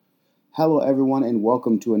Hello, everyone, and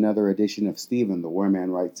welcome to another edition of Stephen the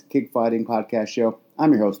Warman Writes Kickfighting podcast show.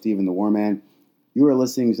 I'm your host, Stephen the Warman. You are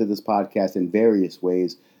listening to this podcast in various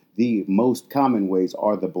ways. The most common ways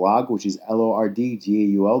are the blog, which is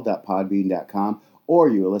lordgaul.podbean.com, or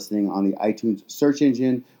you are listening on the iTunes search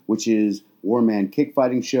engine, which is Warman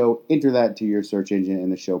Kickfighting Show. Enter that to your search engine,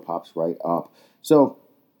 and the show pops right up. So,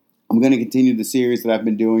 I'm going to continue the series that I've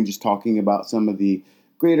been doing, just talking about some of the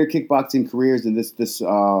greater kickboxing careers and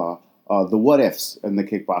the what ifs in the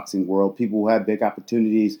kickboxing world. People who had big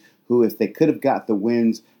opportunities, who, if they could have got the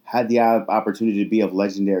wins, had the opportunity to be of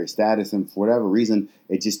legendary status, and for whatever reason,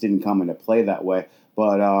 it just didn't come into play that way.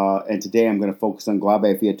 And today I'm going to focus on Glaube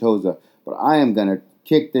Feitosa, but I am going to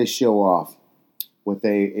kick this show off with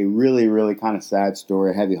a really, really kind of sad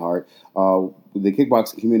story, a heavy heart. The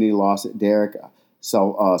kickboxing community lost Derek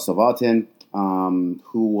Salvatin,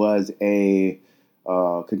 who was a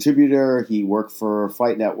contributor. He worked for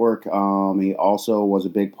Fight Network. He also was a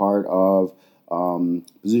big part of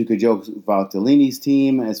Bazooka Joe Valtellini's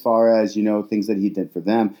team as far as, things that he did for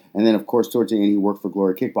them. And then, of course, towards the end, he worked for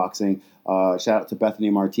Glory Kickboxing. Shout out to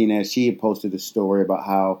Bethany Martinez. She had posted a story about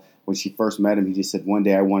how when she first met him, he just said, one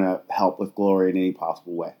day I want to help with Glory in any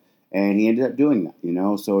possible way. And he ended up doing that,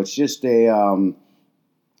 So it's just it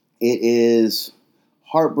is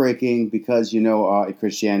heartbreaking because, in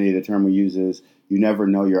Christianity, the term we use is you never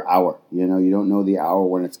know your hour. You don't know the hour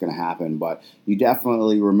when it's going to happen. But you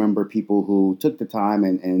definitely remember people who took the time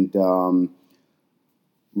and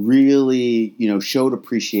really, showed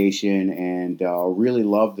appreciation and really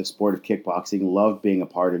loved the sport of kickboxing, loved being a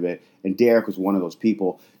part of it. And Derek was one of those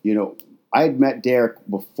people. I had met Derek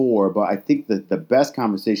before, but I think that the best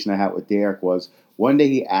conversation I had with Derek was one day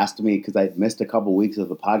he asked me, because I missed a couple weeks of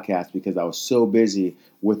the podcast because I was so busy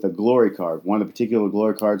with the Glory card. One of the particular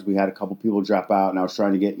Glory cards, we had a couple people drop out, and I was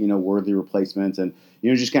trying to get, worthy replacements and,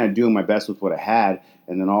 just kind of doing my best with what I had.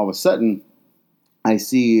 And then all of a sudden, I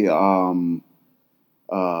see Derek,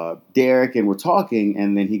 and we're talking,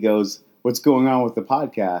 and then he goes, "What's going on with the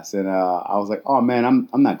podcast?" And I was like, "Oh man, I'm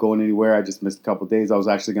not going anywhere. I just missed a couple of days. I was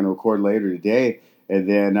actually going to record later today." And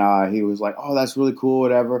then he was like, "Oh, that's really cool,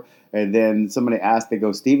 whatever." And then somebody asked, they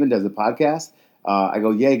go, "Steven does a podcast?" I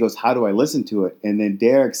go, "Yeah." He goes, "How do I listen to it?" And then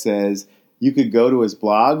Derek says, "You could go to his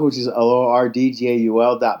blog, which is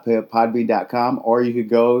lordgaul.podbean.com, or you could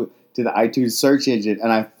go to the iTunes search engine."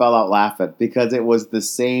 And I fell out laughing because it was the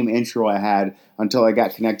same intro I had until I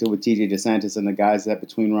got connected with TJ DeSantis and the guys at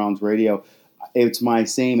Between Rounds Radio. It's my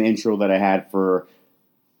same intro that I had for,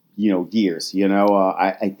 years.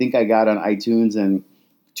 I think I got on iTunes in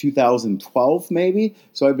 2012 maybe.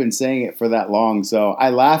 So I've been saying it for that long. So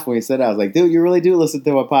I laughed when he said it. I was like, dude, you really do listen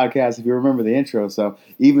to my podcast if you remember the intro. So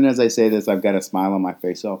even as I say this, I've got a smile on my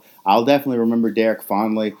face. So I'll definitely remember Derek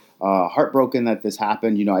fondly. Heartbroken that this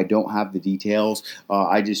happened. I don't have the details.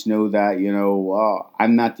 I just know that,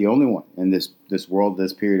 I'm not the only one in this world,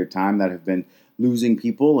 this period of time that have been losing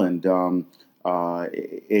people. And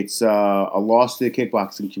it's a loss to the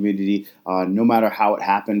kickboxing community. No matter how it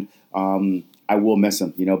happened, I will miss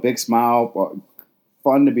him. Big smile,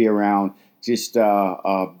 fun to be around. Just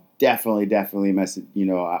definitely miss it.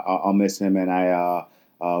 I'll miss him, and I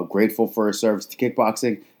grateful for his service to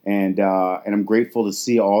kickboxing, and I'm grateful to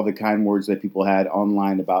see all the kind words that people had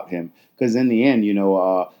online about him. Because in the end,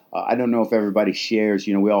 I don't know if everybody shares.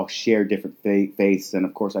 We all share different faiths, and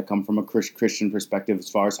of course, I come from a Christian perspective as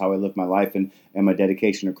far as how I live my life and my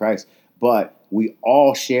dedication to Christ. But we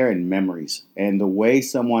all share in memories, and the way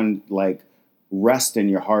someone rest in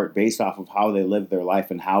your heart based off of how they lived their life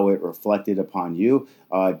and how it reflected upon you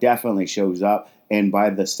definitely shows up. And by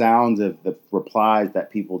the sounds of the replies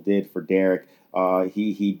that people did for Derek,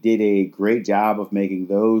 he did a great job of making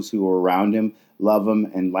those who were around him love him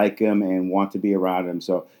and like him and want to be around him.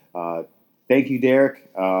 So thank you, Derek,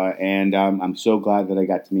 and I'm so glad that I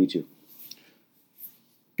got to meet you.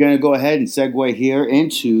 Going to go ahead and segue here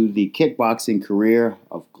into the kickboxing career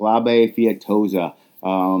of Glaube Feitosa.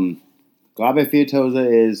 Glaube Feitosa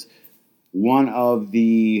is one of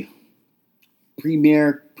the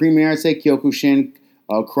premier Kyokushin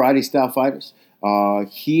karate style fighters.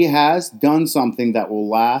 He has done something that will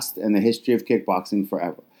last in the history of kickboxing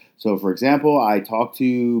forever. So, for example, I talked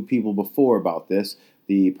to people before about this.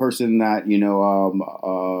 The person that,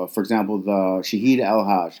 for example, the Shahid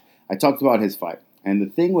El-Haj. I talked about his fight. And the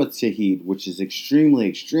thing with Shahid, which is extremely,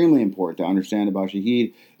 extremely important to understand about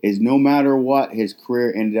Shahid, is no matter what his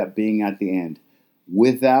career ended up being at the end,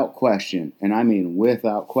 without question, and I mean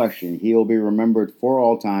without question, he will be remembered for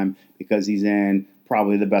all time because he's in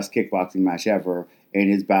probably the best kickboxing match ever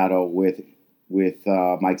in his battle with with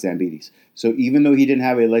Mike Zambides. So even though he didn't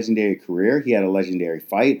have a legendary career, he had a legendary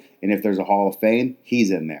fight. And if there's a Hall of Fame, he's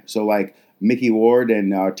in there. So like Mickey Ward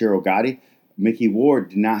and Arturo Gatti, Mickey Ward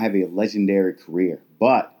did not have a legendary career,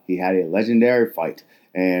 but he had a legendary fight.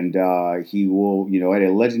 And he will, had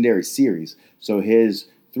a legendary series. So his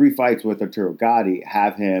 3 fights with Arturo Gatti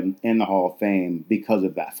have him in the Hall of Fame because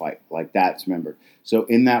of that fight. Like that's remembered. So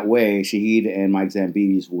in that way, Shahid and Mike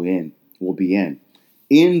Zambides will be in.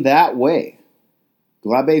 In that way,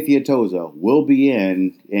 Glaube Feitosa will be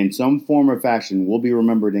in some form or fashion, will be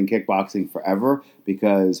remembered in kickboxing forever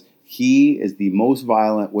because he is the most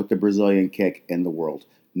violent with the Brazilian kick in the world.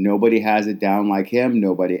 Nobody has it down like him.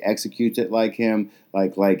 Nobody executes it like him.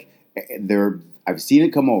 I've seen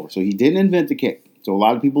it come over. So he didn't invent the kick. So a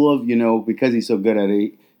lot of people have, because he's so good at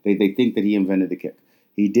it, they think that he invented the kick.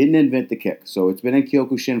 He didn't invent the kick. So it's been in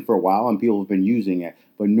Kyokushin for a while and people have been using it.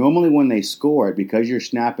 But normally when they score it, because you're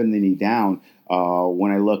snapping the knee down,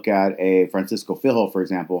 when I look at a Francisco Filho, for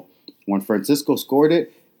example, when Francisco scored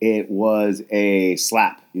it, it was a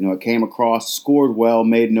slap. It came across, scored well,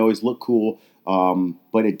 made noise, looked cool,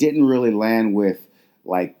 but it didn't really land with,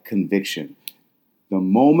 like, conviction. The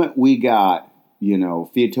moment we got,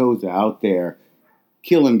 Feitosa out there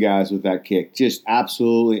killing guys with that kick, just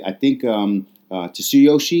absolutely, I think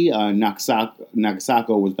Tsuyoshi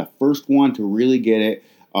Nagasako was the first one to really get it.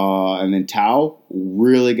 And then Tao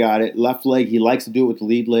really got it. Left leg, he likes to do it with the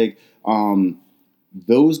lead leg.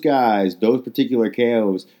 Those guys, those particular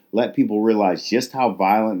KOs, let people realize just how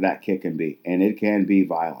violent that kick can be. And it can be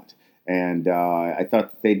violent. And I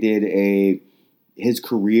thought they did his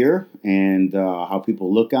career and how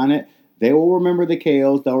people look on it. They will remember the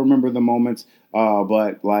KOs. They'll remember the moments.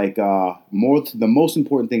 But the most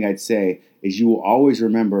important thing I'd say is you will always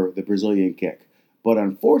remember the Brazilian kick. But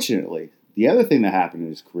unfortunately, the other thing that happened in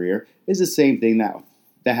his career is the same thing that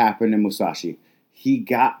happened in Musashi. He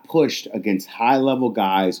got pushed against high-level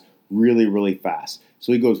guys really, really fast.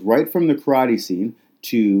 So he goes right from the karate scene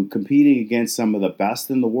to competing against some of the best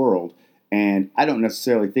in the world. And I don't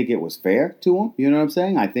necessarily think it was fair to him. You know what I'm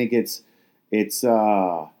saying? I think it's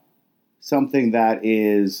something that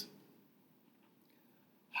is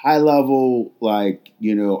high level,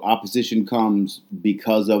 opposition comes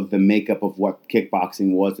because of the makeup of what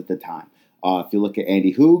kickboxing was at the time. If you look at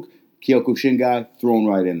Andy Hoog, Kyokushin guy, thrown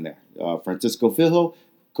right in there. Francisco Filho,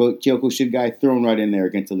 Kyokushin guy, thrown right in there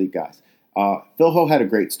against elite guys. Filho had a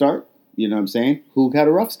great start, you know what I'm saying? Hoog had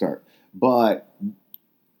a rough start. But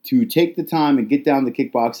to take the time and get down the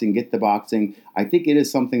kickboxing, get the boxing, I think it is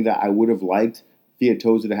something that I would have liked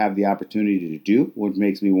Feitosa to have the opportunity to do, which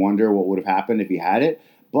makes me wonder what would have happened if he had it.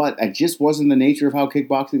 But it just wasn't the nature of how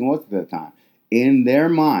kickboxing was at the time. In their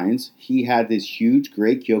minds, he had this huge,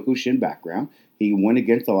 great Kyokushin background. He went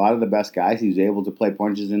against a lot of the best guys. He was able to play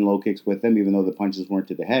punches and low kicks with them, even though the punches weren't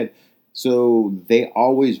to the head. So they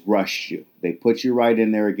always rushed you. They put you right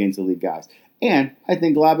in there against elite guys. And I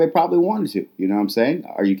think Glaube probably wanted to. You know what I'm saying?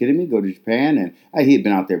 Are you kidding me? Go to Japan. And he had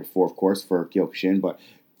been out there before, of course, for Kyokushin. But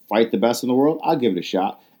fight the best in the world, I'll give it a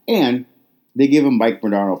shot. And they give him Mike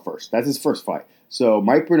Bernardo first. That's his first fight. So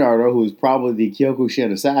Mike Bernardo, who is probably the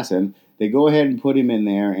Kyokushin assassin, they go ahead and put him in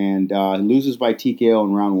there and loses by TKO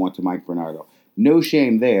in round 1 to Mike Bernardo. No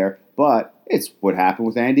shame there, but it's what happened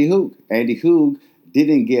with Andy Hoog. Andy Hoog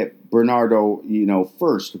didn't get Bernardo,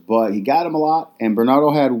 first, but he got him a lot, and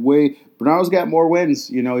Bernardo's got more wins.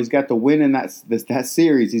 He's got the win in that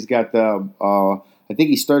series. He's got the, I think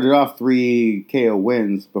he started off 3 KO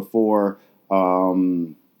wins before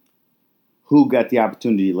Hoog got the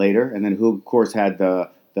opportunity later, and then Hoog, of course, had the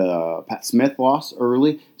Pat Smith loss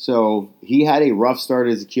early. So he had a rough start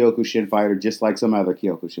as a Kyokushin fighter, just like some other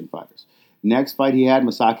Kyokushin fighters. Next fight he had,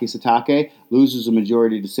 Masaki Satake, loses a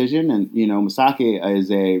majority decision. And, Masaki is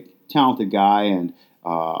a talented guy and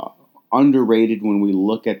underrated when we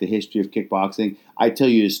look at the history of kickboxing. I tell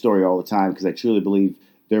you his story all the time because I truly believe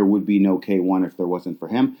there would be no K1 if there wasn't for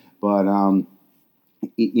him. But,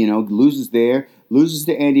 loses there. Loses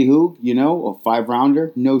to Andy Hoog, a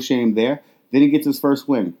 5-rounder. No shame there. Then he gets his first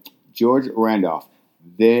win, George Randolph.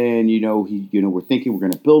 Then, we're thinking we're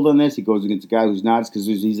going to build on this. He goes against a guy who's not because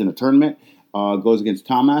he's in a tournament. Goes against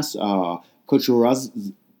Tomas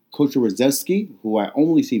Kocharazewski, who I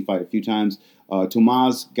only seen fight a few times.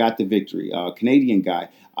 Tomas got the victory. Canadian guy.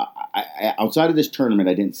 Outside of this tournament,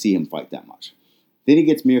 I didn't see him fight that much. Then he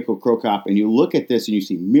gets Mirko Krokop, and you look at this, and you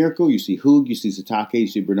see Mirko, you see Hoog, you see Satake, you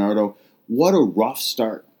see Bernardo. What a rough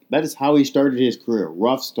start. That is how he started his career.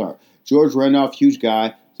 Rough start. George Randolph, huge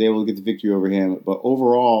guy, was able to get the victory over him. But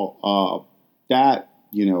overall,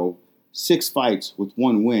 6 fights with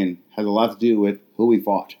 1 win has a lot to do with who he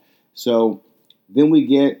fought. So Then we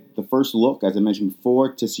get the first look, as I mentioned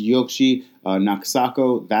before, Tsuyoshi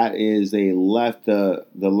Nakasako. That is a the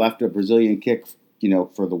left Brazilian kick,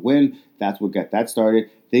 for the win. That's what got that started.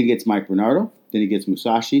 Then he gets Mike Bernardo. Then he gets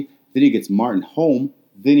Musashi. Then he gets Martin Holm.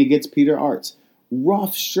 Then he gets Peter Arts.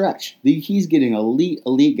 Rough stretch. He's getting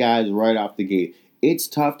elite guys right off the gate. It's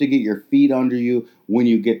tough to get your feet under you when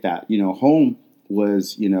you get that. Holm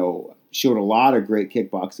was, showed a lot of great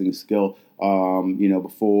kickboxing skill,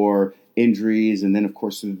 before injuries, and then of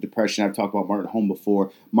course the depression. I've talked about Martin Holm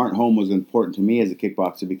before. Martin Holm was important to me as a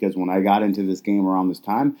kickboxer because when I got into this game around this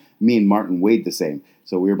time, me and Martin weighed the same.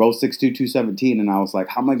 So we were both 6'2", 217, and I was like,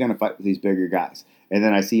 how am I going to fight with these bigger guys? And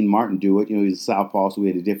then I seen Martin do it. He's a southpaw, so we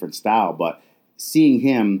had a different style, but seeing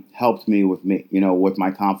him helped me, with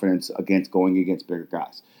my confidence going against bigger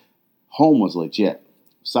guys. Holm was legit.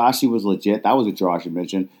 Sashi was legit. That was a draw, I should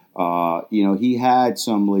mention. He had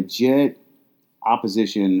some legit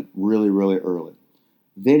opposition really, really early.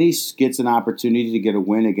 Then he gets an opportunity to get a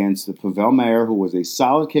win against the Pavel Mayer, who was a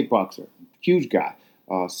solid kickboxer, huge guy,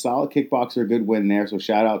 solid kickboxer, good win there. So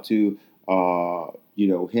shout out to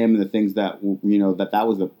him and the things that that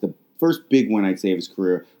was the first big win I'd say of his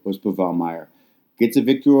career was Pavel Mayer. Gets a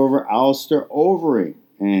victory over Alistair Overeem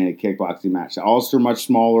in a kickboxing match. Alistair much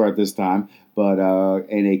smaller at this time, but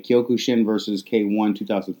in a Kyokushin versus K1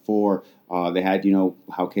 2004, they had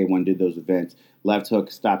how K1 did those events. Left hook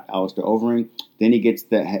stopped Alistair Overeem. Then he gets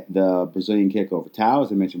the Brazilian kick over Tao,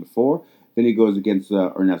 as I mentioned before. Then he goes against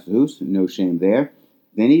Ernesto Hus. No shame there.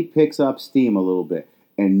 Then he picks up steam a little bit.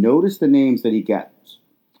 And notice the names that he gets.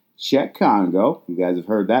 Chet Congo. You guys have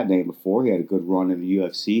heard that name before. He had a good run in the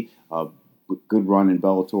UFC. Good run in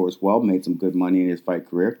Bellator as well. Made some good money in his fight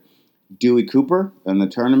career. Dewey Cooper in the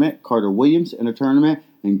tournament. Carter Williams in a tournament.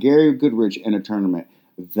 And Gary Goodrich in a tournament.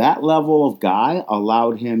 That level of guy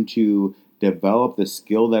allowed him to develop the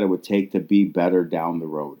skill that it would take to be better down the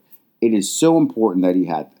road. It is so important that he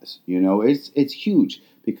had this. It's huge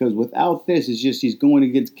because without this, it's just he's going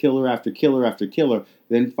against killer after killer after killer.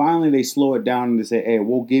 Then finally they slow it down and they say, hey,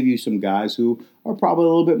 we'll give you some guys who are probably a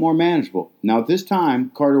little bit more manageable. Now at this time,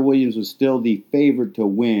 Carter Williams was still the favorite to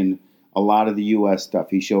win a lot of the U.S. stuff.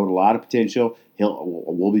 He showed a lot of potential.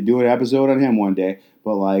 We'll be doing an episode on him one day,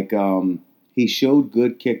 but he showed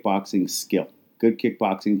good kickboxing skill. Good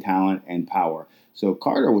kickboxing talent and power. So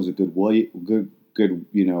Carter was a good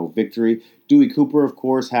victory. Dewey Cooper, of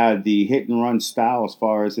course, had the hit and run style as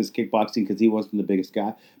far as his kickboxing because he wasn't the biggest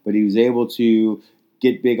guy, but he was able to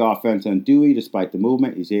get big offense on Dewey despite the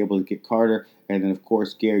movement. He's able to get Carter, and then of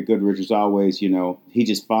course Gary Goodrich is always, he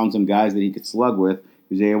just found some guys that he could slug with.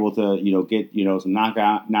 He was able to, get some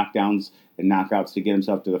knockdowns and knockouts to get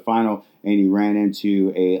himself to the final, and he ran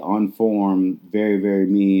into a unformed, very, very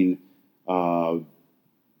mean Glaube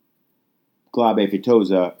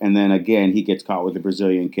Feitosa, and then again he gets caught with a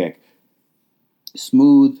Brazilian kick.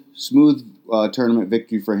 Smooth tournament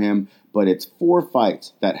victory for him, but it's 4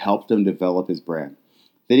 fights that helped him develop his brand.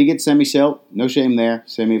 Then he gets Semi Schelt, no shame there.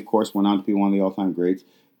 Semi, of course, went on to be one of the all-time greats.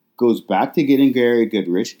 Goes back to getting Gary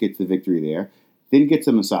Goodrich, gets the victory there. Then gets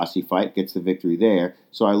a Musashi fight, gets the victory there.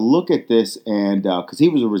 So I look at this, and because he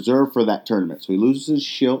was a reserve for that tournament, so he loses his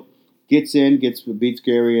Schelt. Gets in, beats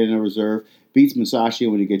Gary in a reserve, beats Musashi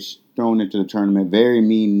when he gets thrown into the tournament. Very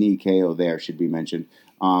mean knee KO there, should be mentioned.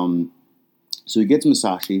 So he gets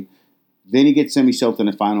Musashi. Then he gets Semi Schelt in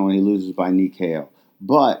the final, and he loses by knee KO.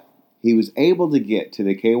 But he was able to get to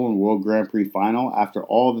the K1 World Grand Prix final after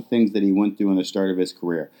all the things that he went through in the start of his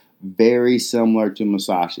career. Very similar to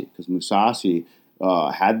Musashi, because Musashi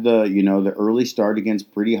had the early start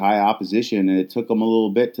against pretty high opposition, and it took him a little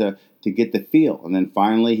bit to get the feel. And then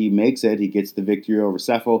finally he makes it. He gets the victory over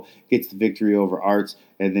Sefo, gets the victory over Arts,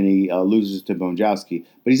 and then he loses to Bonjowski.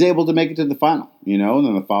 But he's able to make it to the final, and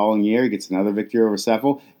then the following year he gets another victory over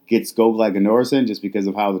Sefo, gets Gogla Gunnarsson just because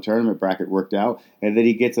of how the tournament bracket worked out, and then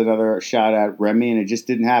he gets another shot at Remy, and it just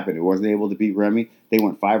didn't happen. He wasn't able to beat Remy. They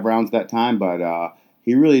went 5 rounds that time, but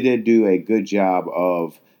he really did do a good job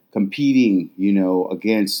of competing,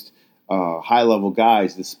 against high-level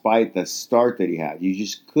guys despite the start that he had. You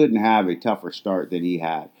just couldn't have a tougher start than he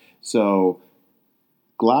had. So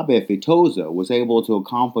Glaube Feitosa was able to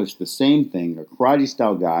accomplish the same thing, a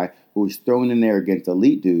karate-style guy who was thrown in there against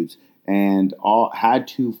elite dudes and had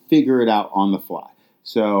to figure it out on the fly.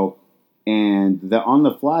 So, and the on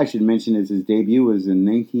the fly, I should mention, is his debut was in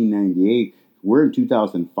 1998. We're in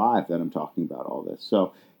 2005 that I'm talking about all this.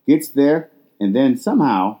 So gets there, and then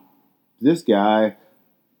somehow this guy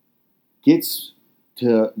gets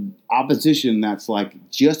to opposition that's like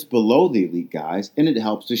just below the elite guys, and it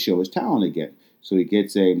helps to show his talent again. So he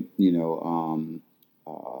gets a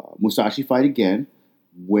Musashi fight again,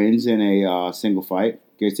 wins in a single fight,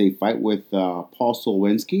 gets a fight with Paul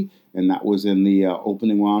Solwinski, and that was in the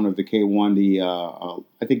opening round of the K1,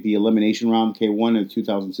 I think the elimination round of K1 in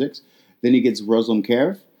 2006. Then he gets Ruslan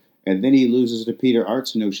Karev, and then he loses to Peter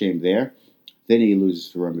Arts, no shame there. Then he loses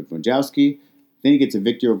to Roman Bonjowski. Then he gets a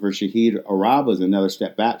victory over Shahid Arab as another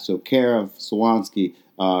step back. So Karev, Solwinski,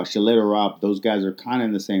 Shahid Arab, those guys are kind of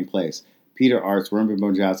in the same place. Peter Arts, Roman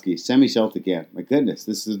Bonjowski, Semi Schelt again. My goodness,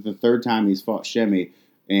 this is the third time he's fought Shemi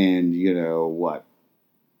in,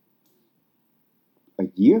 a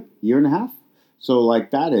year and a half. So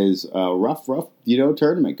that is a rough,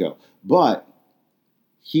 tournament go. But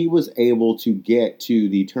he was able to get to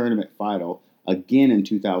the tournament final again in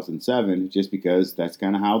 2007, just because that's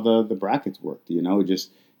kind of how the brackets worked.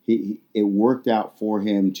 It worked out for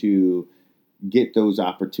him to get those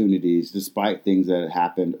opportunities despite things that had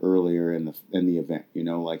happened earlier in the event.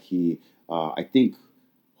 I think,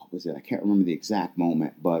 what was it? I can't remember the exact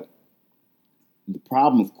moment, but the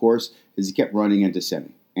problem, of course, is he kept running into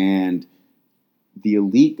semi, and the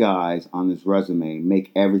elite guys on his resume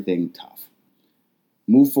make everything tough.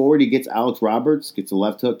 Move forward, he gets Alex Roberts, gets a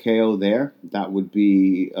left hook KO there. That would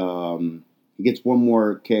be, he gets one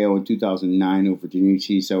more KO in 2009 over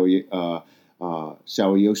Junichi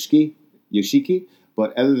Yoshiki.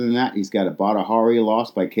 But other than that, he's got a Badahari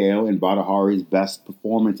loss by KO, and Badahari's best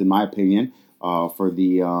performance, in my opinion, for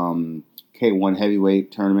the K1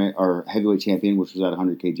 heavyweight tournament, or heavyweight champion, which was at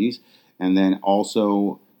 100 kgs. And then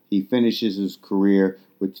also, he finishes his career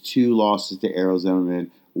with 2 losses to Errol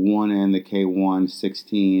Zimmerman, one in the K1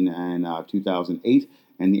 16 and 2008,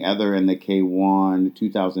 and the other in the K1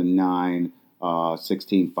 2009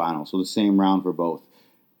 16 final. So the same round for both.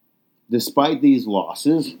 Despite these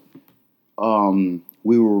losses,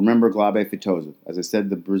 we will remember Glaube Feitosa. As I said,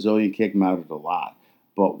 the Brazilian kick mattered a lot.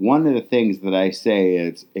 But one of the things that I say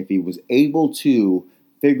is, if he was able to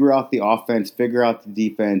figure out the offense, figure out the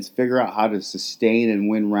defense, figure out how to sustain and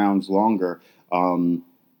win rounds longer,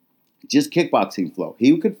 just kickboxing flow.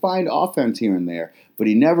 He could find offense here and there, but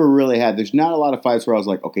he never really had. There's not a lot of fights where I was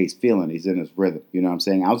like, okay, he's in his rhythm. You know what I'm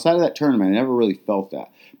saying? Outside of that tournament, I never really felt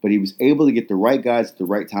that. But he was able to get the right guys at the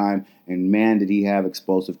right time, and man, did he have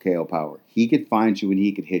explosive KO power. He could find you and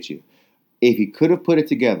he could hit you. If he could have put it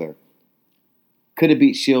together, could have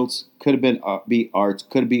beat Shields, could have beat Arts,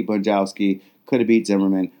 could have beat Bonjowski, could have beat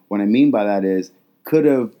Zimmerman. What I mean by that is, could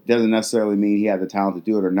have doesn't necessarily mean he had the talent to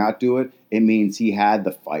do it or not do it. It means he had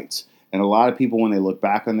the fights. And a lot of people, when they look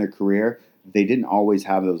back on their career, they didn't always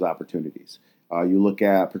have those opportunities. You look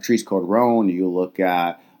at Patrice Corderon, you look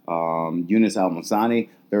at Yunus Al-Mansani.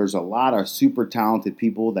 There's a lot of super talented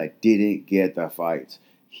people that didn't get the fights.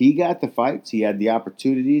 He got the fights. He had the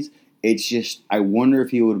opportunities. It's just, I wonder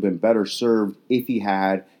if he would have been better served if he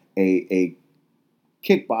had a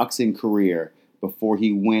kickboxing career before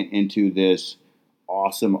he went into this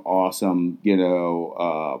awesome,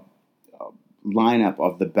 lineup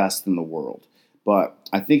of the best in the world. But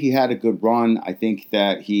I think he had a good run. I think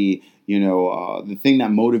that he, the thing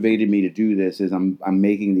that motivated me to do this is I'm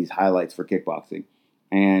making these highlights for kickboxing.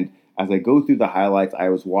 And as I go through the highlights, I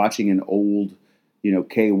was watching an old,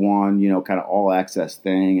 K1, kind of all access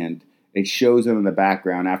thing, and it shows him in the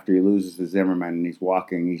background after he loses to Zimmerman and he's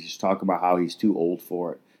walking. He's just talking about how he's too old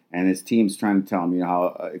for it. And his team's trying to tell him,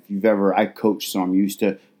 how I coach, so I'm used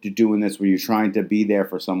to doing this, where you're trying to be there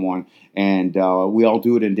for someone, and we all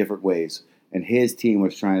do it in different ways. And his team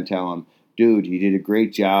was trying to tell him, dude, you did a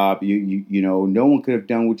great job. No one could have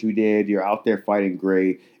done what you did. You're out there fighting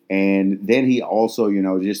great. And then he also,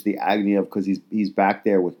 just the agony of, because he's back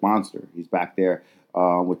there with Monster. He's back there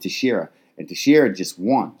with Teixeira. And Teixeira just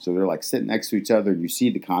won. So they're sitting next to each other, and you see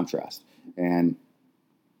the contrast. And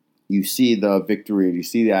you see the victory, and you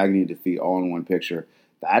see the agony and defeat all in one picture.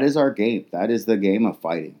 That is our game. That is the game of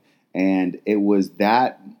fighting. And it was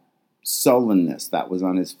that sullenness that was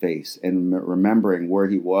on his face, and remembering where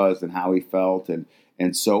he was and how he felt and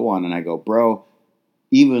so on. And I go, bro,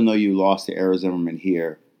 even though you lost to Errol Zimmerman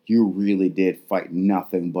here, you really did fight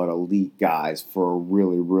nothing but elite guys for a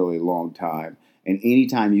really, really long time. And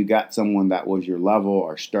anytime you got someone that was your level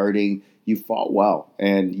or starting, you fought well,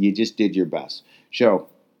 and you just did your best. So,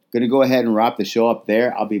 going to go ahead and wrap the show up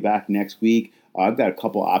there. I'll be back next week. I've got a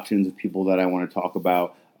couple options of people that I want to talk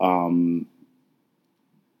about.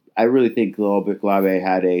 I really think Glaube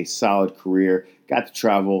had a solid career, got to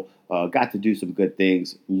travel, got to do some good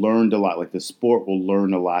things, learned a lot. The sport will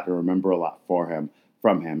learn a lot and remember a lot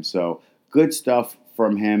from him. So good stuff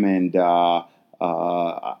from him, and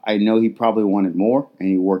I know he probably wanted more, and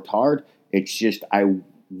he worked hard. It's just,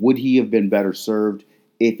 would he have been better served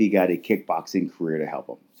if he got a kickboxing career to help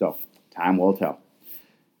him? So time will tell.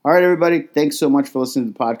 All right, everybody. Thanks so much for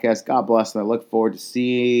listening to the podcast. God bless, and I look forward to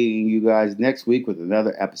seeing you guys next week with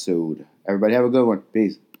another episode. Everybody have a good one.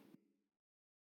 Peace.